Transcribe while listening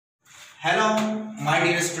Hello, my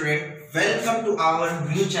dear student. Welcome to our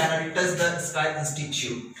new channel Touch the Sky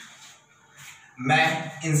Institute. मैं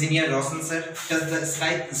engineer Roshan sir touch the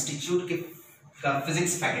sky institute के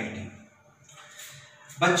physics faculty.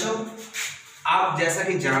 बच्चों, आप जैसा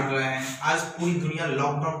कि जान रहे हैं आज पूरी दुनिया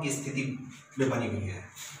लॉकडाउन की स्थिति में बनी हुई है।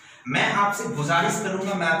 मैं आपसे गुजारिश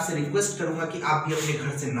करूंगा, मैं आपसे रिक्वेस्ट करूंगा कि आप भी अपने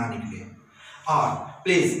घर से ना निकलें और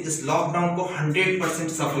प्लीज इस लॉकडाउन को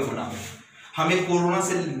 100% सफल बनाओ। हमें कोरोना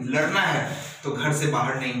से लड़ना है तो घर से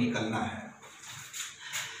बाहर नहीं निकलना है।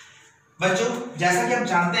 बच्चों, जैसा कि आप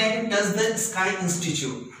जानते हैं कि टच द स्काई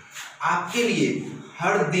इंस्टीट्यूट आपके लिए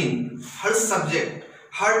हर दिन हर सब्जेक्ट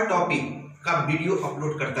हर टॉपिक का वीडियो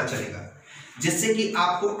अपलोड करता चलेगा, जिससे कि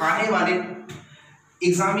आपको आने वाले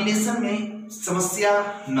एग्जामिनेशन में समस्या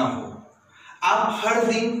ना हो। आप हर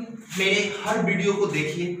दिन मेरे हर वीडियो को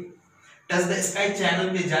देखिए। टच द स्काई चैनल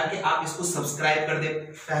पे जाके आप इसको सब्सक्राइब कर दे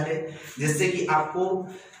पहले, जिससे कि आपको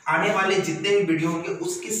आने वाले जितने भी वीडियो होंगे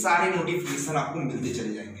उसके सारे नोटिफिकेशन आपको मिलते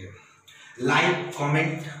चले जाएंगे। लाइक,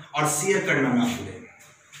 कमेंट और शेयर करना ना भूलें,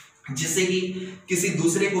 जिससे कि किसी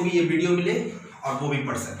दूसरे को भी ये वीडियो मिले और वो भी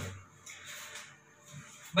पढ़ सके।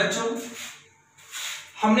 बच्चों,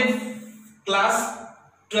 हमने क्लास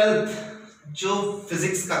 12th जो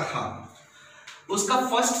फिजिक्स का था उसका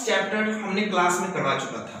फर्स्ट चैप्टर हमने क्लास में करवा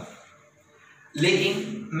चुका था,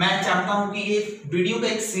 लेकिन मैं चाहता हूं कि ये वीडियो का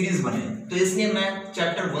एक सीरीज बने, तो इसलिए मैं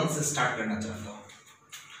चैप्टर 1 से स्टार्ट करना चाहता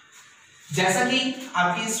हूं। जैसा कि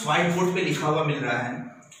आपकी इस व्हाइट बोर्ड पे लिखा हुआ मिल रहा है,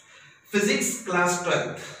 फिजिक्स क्लास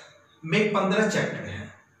 12 में 15 चैप्टर है।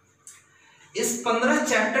 इस 15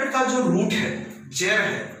 चैप्टर का जो रूट है, जड़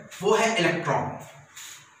है, वो है इलेक्ट्रॉन।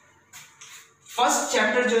 फर्स्ट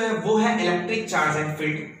चैप्टर जो है वो है electric charge and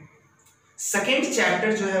field. Second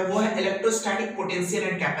chapter जो है वो है electrostatic potential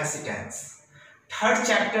and capacitance. Third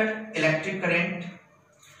chapter electric current.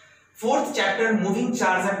 Fourth chapter moving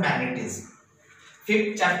charge and magnetism.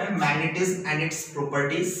 Fifth chapter magnetism and its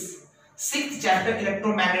properties. Sixth chapter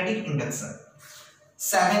electromagnetic induction.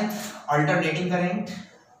 Seventh alternating current.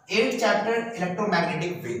 Eighth chapter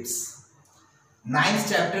electromagnetic waves. Ninth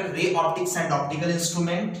chapter ray optics and optical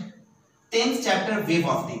instrument. 10th chapter wave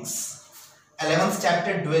optics. 11th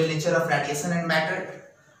chapter dual nature of radiation and matter.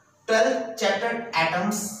 12th chapter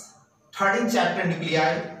atoms. 13th chapter nuclei.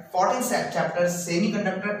 14th chapter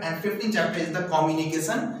semiconductor and 15th chapter is the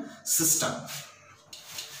communication system.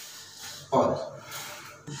 और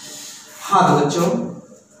हाँ तो बच्चों,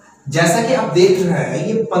 जैसा कि आप देख रहे हैं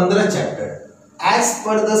ये 15 chapter as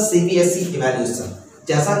per the CBSE evaluation,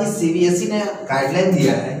 जैसा कि सीबीएसई ने गाइडलाइन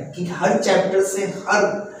दिया है कि हर चैप्टर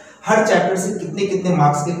से कितने कितने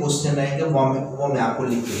मार्क्स के क्वेश्चन रहेंगे, वो मैं आपको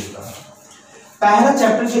लिख के देता हूँ। पहला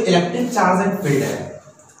चैप्टर जो इलेक्ट्रिक चार्ज एंड फील्ड है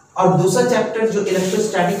और दूसरा चैप्टर जो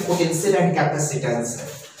इलेक्ट्रोस्टैटिक पोटेंशियल एंड कैपेसिटेंस है,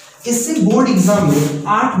 इससे बोर्ड एग्जाम में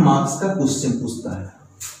 8 मार्क्स का क्वेश्चन पूछता है।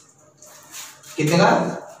 कितने का?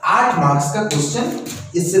 8 मार्क्स का क्वेश्चन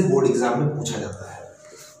इससे बोर्ड एग्जाम में पूछा जाता है।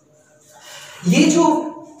 ये जो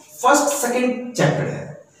फर्स्ट सेकेंड चैप्टर है,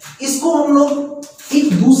 इसको हम लोग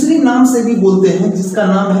एक दूसरे नाम से भी बोलते हैं, जिसका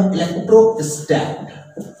नाम है इलेक्ट्रोस्टैट।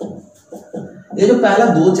 ये जो पहला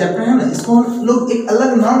 2 चैप्टर है ना, इसको हम लोग एक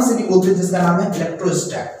अलग नाम से भी बोलते हैं, जिसका नाम है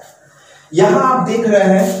इलेक्ट्रोस्टैट। यहां आप देख रहे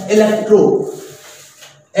हैं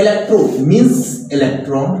electro means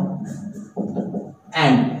electron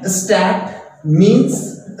and stat means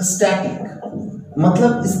static,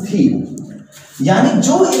 मतलब स्थिर। यानी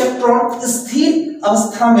जो इलेक्ट्रॉन स्थिर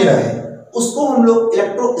अवस्था में रहे उसको हम लोग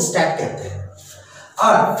इलेक्ट्रोस्टैट कहते हैं।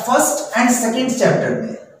 और फर्स्ट एंड सेकेंड चैप्टर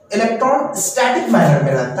में इलेक्ट्रॉन स्टैटिक मैनर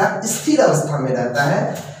में रहता है, स्थिर अवस्था में रहता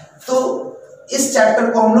है, तो इस चैप्टर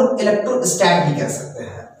को हम लोग इलेक्ट्रोस्टैट भी कह सकते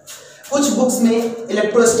हैं। कुछ बुक्स में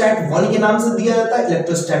इलेक्ट्रोस्टैट 1 के नाम से दिया जाता है,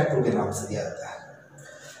 इलेक्ट्रोस्टैट 2 के नाम से दिया जाता है।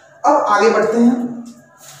 अब आगे बढ़ते हैं।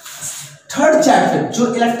 थर्ड चैप्टर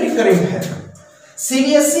जो इलेक्ट्रिक करंट है,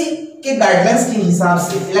 सीबीएसई के गाइडलाइंस के हिसाब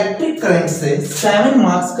से इलेक्ट्रिक करंट से 7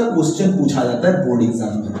 मार्क्स का क्वेश्चन पूछा जाता है बोर्ड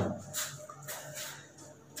एग्जाम में।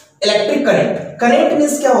 इलेक्ट्रिक करंट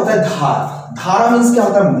मीन्स क्या होता है? धारा मीन्स क्या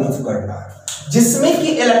होता है? मूव करना। जिसमें कि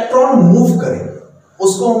इलेक्ट्रॉन मूव करे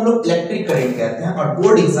उसको हम लोग इलेक्ट्रिक करंट कहते हैं, और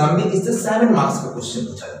बोर्ड एग्जाम में इससे 7 मार्क्स का क्वेश्चन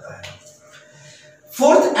पूछा जाता है।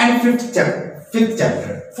 Fourth and fifth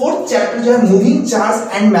chapter fourth chapter जो है moving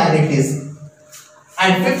charge and magnetism,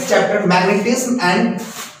 and fifth chapter magnetism and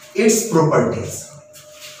its properties.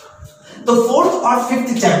 तो फोर्थ और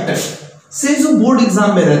फिफ्थ चैप्टर से जो बोर्ड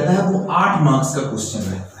एग्जाम में रहता है वो 8 मार्क्स का क्वेश्चन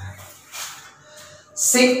रहता है।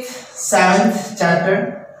 6th 7th चैप्टर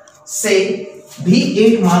से भी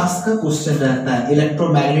 8 मार्क्स का क्वेश्चन रहता है,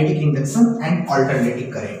 electromagnetic induction and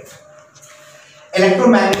alternating current.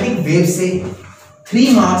 Electromagnetic wave से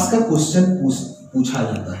 3 मार्क्स का क्वेश्चन पूछा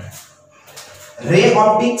जाता है। Ray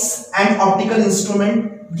optics and optical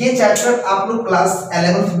instrument, ये चैप्टर आप लोग क्लास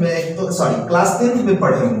 11th में तो क्लास 10th में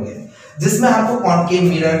पढ़े होंगे, जिसमें आपको concave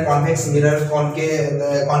mirror, convex mirror,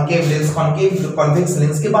 concave lens, convex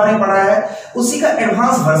lens के बारे में पढ़ा है। उसी का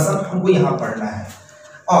एडवांस वर्जन हमको यहाँ पढ़ना है।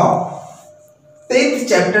 और 10th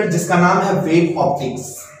चैप्टर जिसका नाम है वेव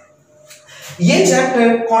ऑप्टिक्स, ये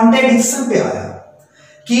चैप्टर कॉन्ट्रडिक्शन पे आया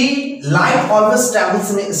कि light always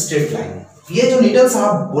travels in straight line. ये जो न्यूटन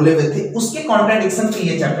साहब बोले हुए थे उसके कॉन्ट्रडिक्शन पे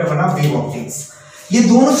ये चैप्टर बना वेव ऑप्टिक्स। ये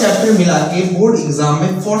दोनों चैप्टर मिला के बोर्ड एग्जाम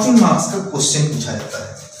में 14 मार्क्स का क्वेश्चन पूछा जाता है।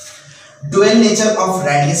 Dual nature of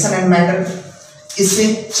radiation and matter, इससे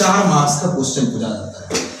 4 मार्क्स का क्वेश्चन पूछा जाता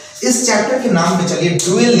है। इस चैप्टर के नाम पे चलिए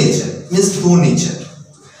ड्यूअल नेचर मींस दो नेचर,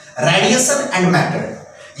 रेडिएशन एंड मैटर,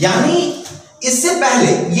 यानी इससे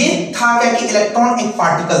पहले ये था क्या कि इलेक्ट्रॉन एक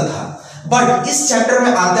पार्टिकल था, बट इस चैप्टर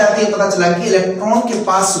में आते आते पता चला कि इलेक्ट्रॉन के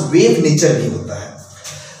पास वेव नेचर भी होता है।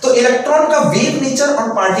 तो इलेक्ट्रॉन का वेव नेचर और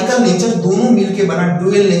पार्टिकल नेचर दोनों मिलके बना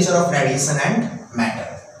dual nature of radiation and matter.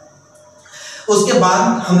 उसके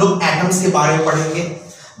बाद हम लोग एटम्स के बारे में पढ़ेंगे,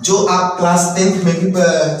 जो आप क्लास 10th में भी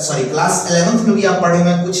क्लास 11th में भी आप पढ़े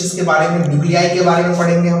हुए, कुछ इसके बारे में न्यूक्लियाई के बारे में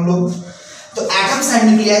पढ़ेंगे हम लोग। तो एटम्स एंड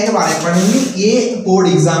न्यूक्लियाई के बारे में पढ़ेंगे। ये बोर्ड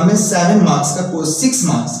एग्जाम में 6 मार्क्स का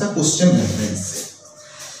क्वेश्चन रहता है। इससे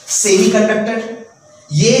सेमीकंडक्टर,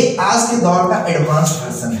 ये आज के दौर का एडवांस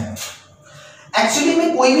वर्जन है। एक्चुअली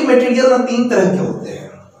में कोई भी मटेरियल ना 3 तरह के होते हैं,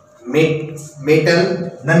 metal,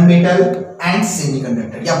 non metal and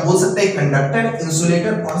semiconductor, या बोल सकते हैं कंडक्टर,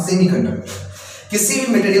 इंसुलेटर और सेमीकंडक्टर। किसी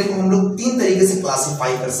भी मटेरियल को हम लोग 3 तरीके से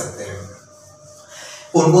क्लासिफाई कर सकते हैं।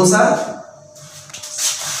 कौन कौन सा?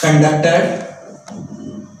 Conductor,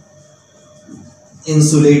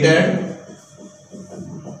 insulator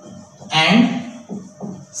and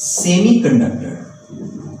semiconductor.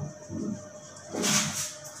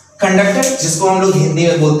 Conductor जिसको हम लोग हिंदी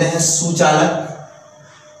में बोलते हैं सुचालक,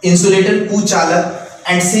 इंसुलेटर कुचालक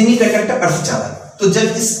एंड सेमीकंडक्टर अर्धचालक। तो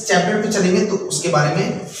जब इस चैप्टर पे चलेंगे तो उसके बारे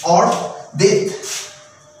में और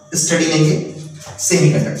डेप्थ स्टडी लेंगे।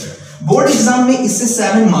 सेमीकंडक्टर बोर्ड एग्जाम में इससे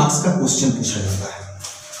 7 मार्क्स का क्वेश्चन पूछा जाता है।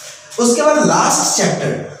 उसके बाद लास्ट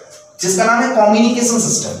चैप्टर जिसका नाम है कम्युनिकेशन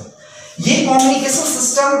सिस्टम। ये कम्युनिकेशन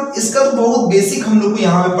सिस्टम, इसका तो बहुत बेसिक हम लोग को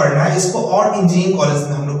यहाँ पे पढ़ना है, इसको और इंजीनियरिंग कॉलेज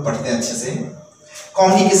में हम लोग पढ़ते हैं अच्छे से।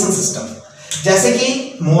 कम्युनिकेशन सिस्टम जैसे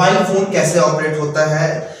कि मोबाइल फोन कैसे ऑपरेट होता है,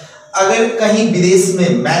 अगर कहीं विदेश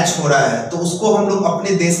में मैच हो रहा है तो उसको हम लोग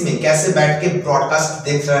अपने देश में कैसे बैठ के ब्रॉडकास्ट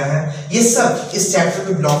देख रहे हैं, ये सब इस चैप्टर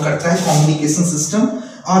पे बिलोंग करता है, कम्युनिकेशन सिस्टम।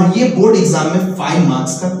 और ये बोर्ड एग्जाम में 5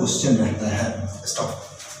 मार्क्स का क्वेश्चन रहता है। स्टॉप।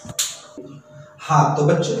 हाँ तो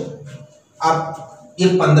बच्चों, आप ये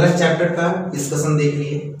 15 चैप्टर का डिस्कशन देख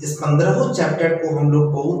लिए। इस 15 चैप्टर को हम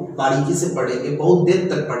लोग बहुत बारीकी से पढ़ेंगे, बहुत देर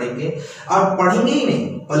तक पढ़ेंगे, और पढ़ेंगे ही नहीं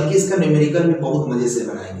बल्कि इसका न्यूमेरिकल भी बहुत मजे से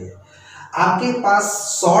बनाएंगे। आपके पास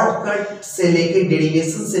शॉर्टकट से लेके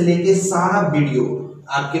डेरिवेशन से लेके सारा वीडियो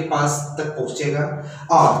आपके पास तक पहुंचेगा,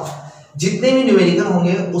 और जितने भी न्यूमेरिकल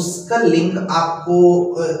होंगे उसका लिंक आपको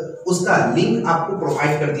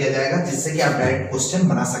प्रोवाइड कर दिया जाएगा, जिससे कि आप डायरेक्ट क्वेश्चन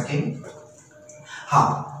बना सकें।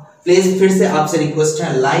 हाँ, प्लीज फिर से आपसे रिक्वेस्ट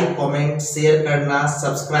है, लाइक, कमेंट, शेयर करना,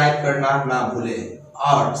 सब्सक्राइब करना ना भूलें,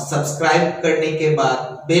 और सब्सक्राइब करने के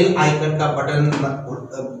बाद बेल आइकन का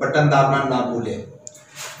बटन दाबना ना भूलें।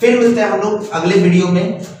 फिर मिलते हैं हम लोग अगले वीडियो में।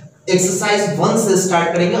 एक्सरसाइज 1 से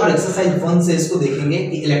स्टार्ट करेंगे, और एक्सरसाइज 1 से इसको देखेंगे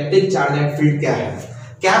कि इलेक्ट्रिक चार्ज एंड फील्ड क्या है,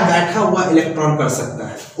 क्या बैठा हुआ इलेक्ट्रॉन कर सकता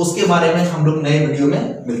है। उसके बारे में हम लोग नए वीडियो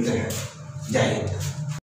में मिलते हैं। जय हिंद।